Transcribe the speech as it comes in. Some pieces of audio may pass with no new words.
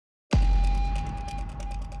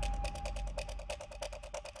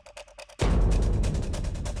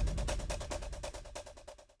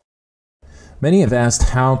Many have asked,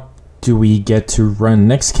 how do we get to run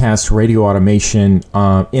Nextkast Radio Automation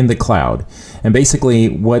in the cloud? And basically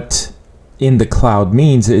what in the cloud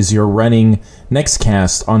means is you're running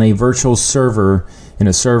Nextkast on a virtual server in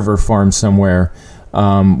a server farm somewhere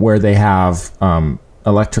where they have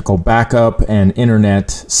electrical backup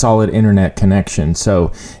and solid internet connection.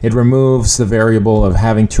 So it removes the variable of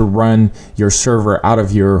having to run your server out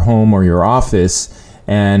of your home or your office,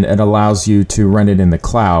 and it allows you to run it in the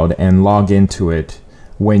cloud and log into it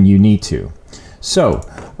when you need to. So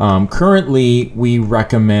currently we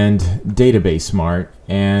recommend DatabaseSmart,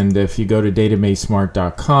 and if you go to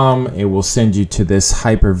databasesmart.com, it will send you to this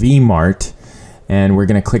Hyper-V Mart, and we're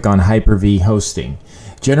going to click on Hyper-V Hosting.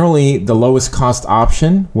 Generally, the lowest cost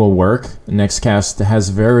option will work. Nextkast has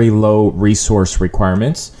very low resource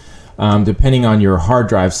requirements. Depending on your hard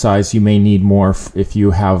drive size, you may need more if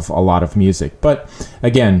you have a lot of music. But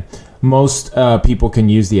again, most people can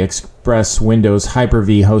use the Express Windows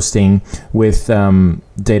Hyper-V hosting with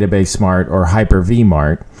DatabaseSmart or Hyper-V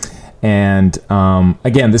Mart. And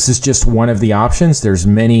again, this is just one of the options. There's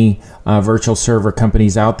many virtual server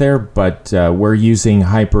companies out there, but we're using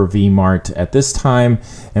Hyper-V Mart at this time,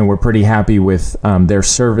 and we're pretty happy with their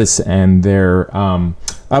service and their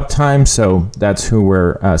uptime, so that's who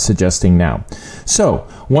we're suggesting now. So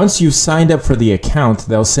once you've signed up for the account,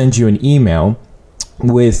 they'll send you an email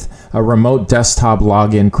with a remote desktop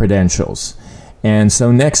login credentials. And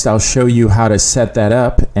so next I'll show you how to set that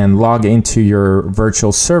up and log into your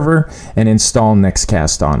virtual server and install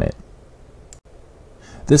Nextkast on it.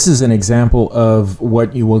 This is an example of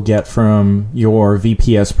what you will get from your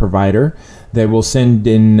VPS provider. They will send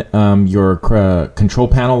in your control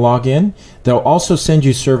panel login. They'll also send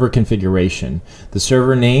you server configuration. The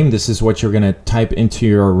server name, this is what you're going to type into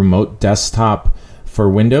your remote desktop for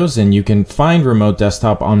Windows, and you can find remote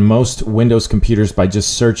desktop on most Windows computers by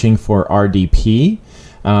just searching for RDP.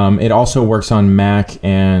 It also works on Mac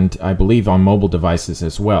and I believe on mobile devices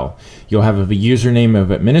as well. You'll have a username of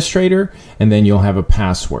administrator, and then you'll have a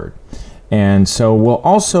password. And so we'll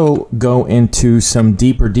also go into some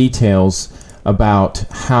deeper details about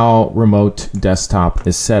how remote desktop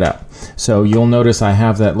is set up. So you'll notice I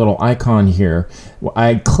have that little icon here.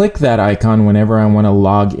 I click that icon whenever I want to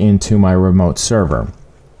log into my remote server.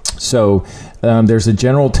 So there's a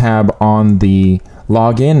general tab on the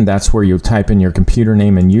login. That's where you type in your computer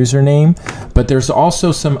name and username. But there's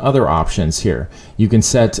also some other options here. You can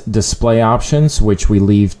set display options, which we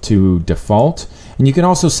leave to default. And you can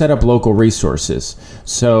also set up local resources.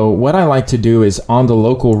 So what I like to do is on the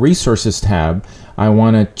local resources tab, I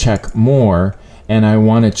want to check more, and I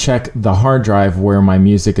want to check the hard drive where my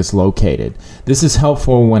music is located. This is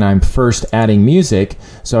helpful when I'm first adding music,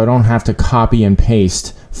 so I don't have to copy and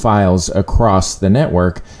paste files across the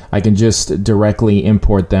network. I can just directly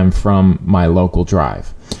import them from my local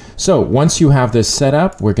drive. So once you have this set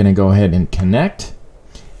up, we're going to go ahead and connect,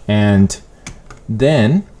 and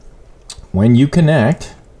then when you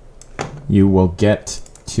connect, you will get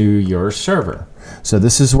to your server. So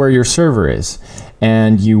this is where your server is.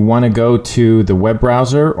 And you want to go to the web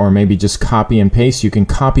browser, or maybe just copy and paste. You can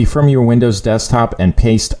copy from your Windows desktop and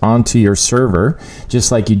paste onto your server,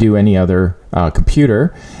 just like you do any other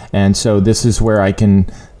computer. And so this is where I can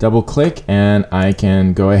double click and I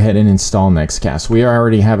can go ahead and install Nextkast. We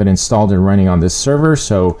already have it installed and running on this server,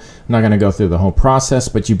 so I'm not going to go through the whole process,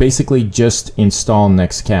 but you basically just install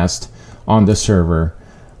Nextkast on the server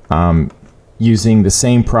using the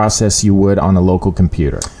same process you would on a local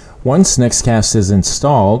computer. Once Nextkast is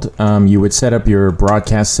installed, you would set up your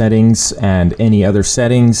broadcast settings and any other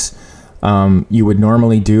settings you would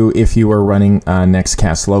normally do if you were running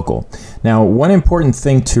Nextkast local. Now, one important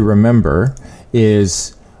thing to remember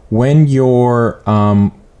is when you're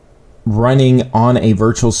running on a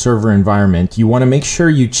virtual server environment, you want to make sure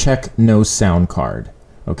you check no sound card.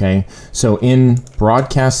 Okay, so in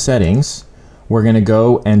broadcast settings, we're going to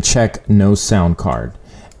go and check no sound card.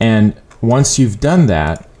 And once you've done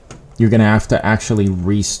that, you're going to have to actually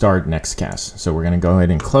restart Nextkast. So we're going to go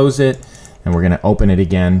ahead and close it, and we're going to open it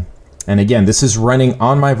again. And again, this is running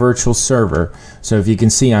on my virtual server. So if you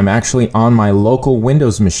can see, I'm actually on my local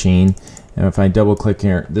Windows machine. And if I double click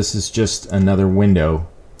here, this is just another window,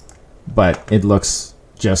 but it looks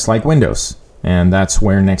just like Windows. And that's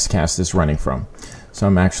where Nextkast is running from. So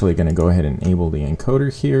I'm actually going to go ahead and enable the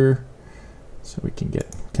encoder here so we can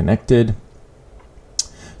get connected.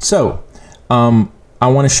 So I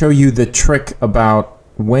want to show you the trick about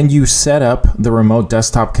when you set up the remote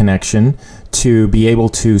desktop connection to be able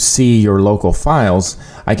to see your local files.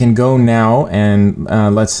 I can go now and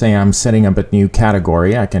let's say I'm setting up a new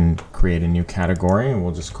category. I can create a new category and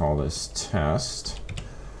we'll just call this test.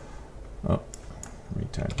 Oh,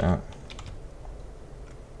 retype that.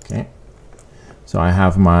 Okay. So I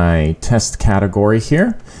have my test category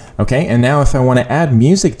here. Okay, and now if I want to add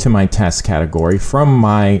music to my test category from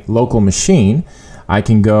my local machine, I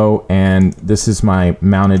can go, and this is my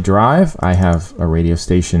mounted drive. I have a radio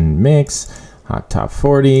station mix, Hot Top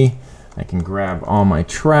 40. I can grab all my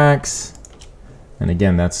tracks. And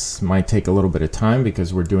again, that's might take a little bit of time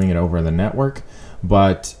because we're doing it over the network.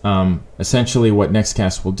 But essentially what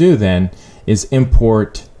Nextkast will do then is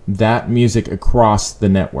import that music across the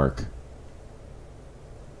network.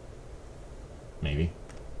 Maybe.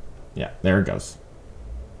 Yeah, there it goes.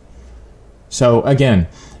 So again,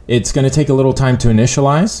 it's going to take a little time to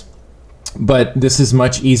initialize, but this is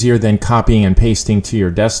much easier than copying and pasting to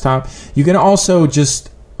your desktop. You can also just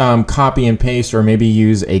copy and paste, or maybe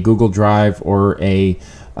use a Google Drive or a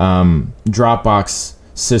Dropbox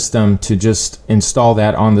system to just install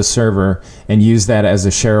that on the server and use that as a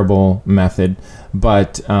shareable method.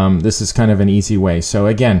 But this is kind of an easy way. So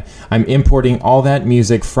again, I'm importing all that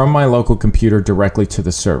music from my local computer directly to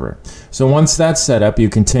the server. So once that's set up, you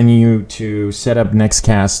continue to set up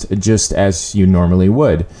Nextkast just as you normally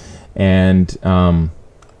would, and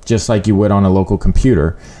just like you would on a local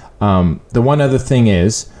computer. The one other thing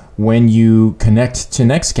is, when you connect to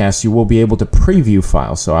Nextkast, you will be able to preview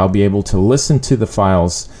files. So I'll be able to listen to the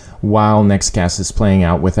files while Nextkast is playing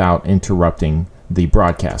out without interrupting the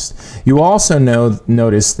broadcast. You also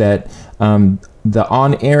notice that the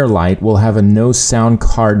on-air light will have a no sound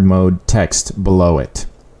card mode text below it.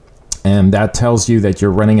 And that tells you that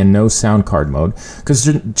you're running a no sound card mode, because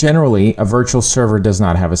generally a virtual server does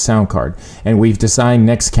not have a sound card. And we've designed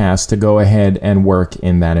Nextkast to go ahead and work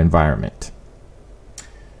in that environment.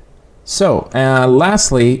 So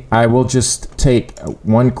lastly, I will just take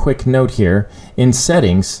one quick note here. In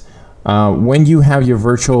settings, when you have your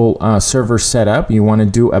virtual server set up, you want to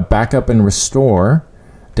do a backup and restore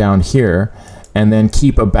down here, and then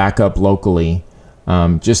keep a backup locally,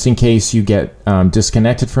 just in case you get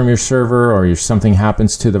disconnected from your server, or something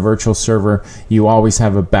happens to the virtual server. You always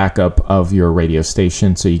have a backup of your radio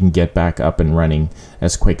station, so you can get back up and running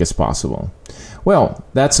as quick as possible. Well,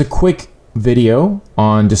 that's a quick video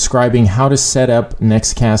on describing how to set up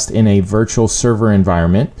Nextkast in a virtual server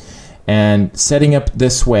environment. And setting up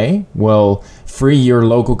this way will free your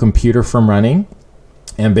local computer from running,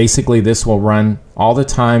 and basically this will run all the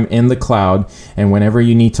time in the cloud, and whenever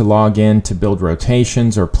you need to log in to build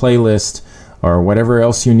rotations or playlists or whatever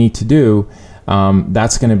else you need to do,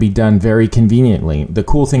 that's going to be done very conveniently. The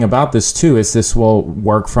cool thing about this too is this will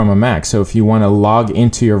work from a Mac. So if you want to log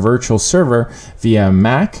into your virtual server via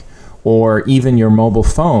Mac, or even your mobile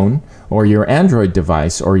phone or your Android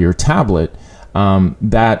device or your tablet,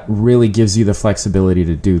 that really gives you the flexibility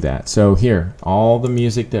to do that. So here, all the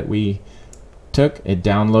music that we took, it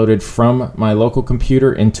downloaded from my local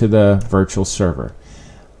computer into the virtual server.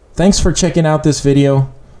 Thanks for checking out this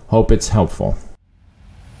video. Hope it's helpful.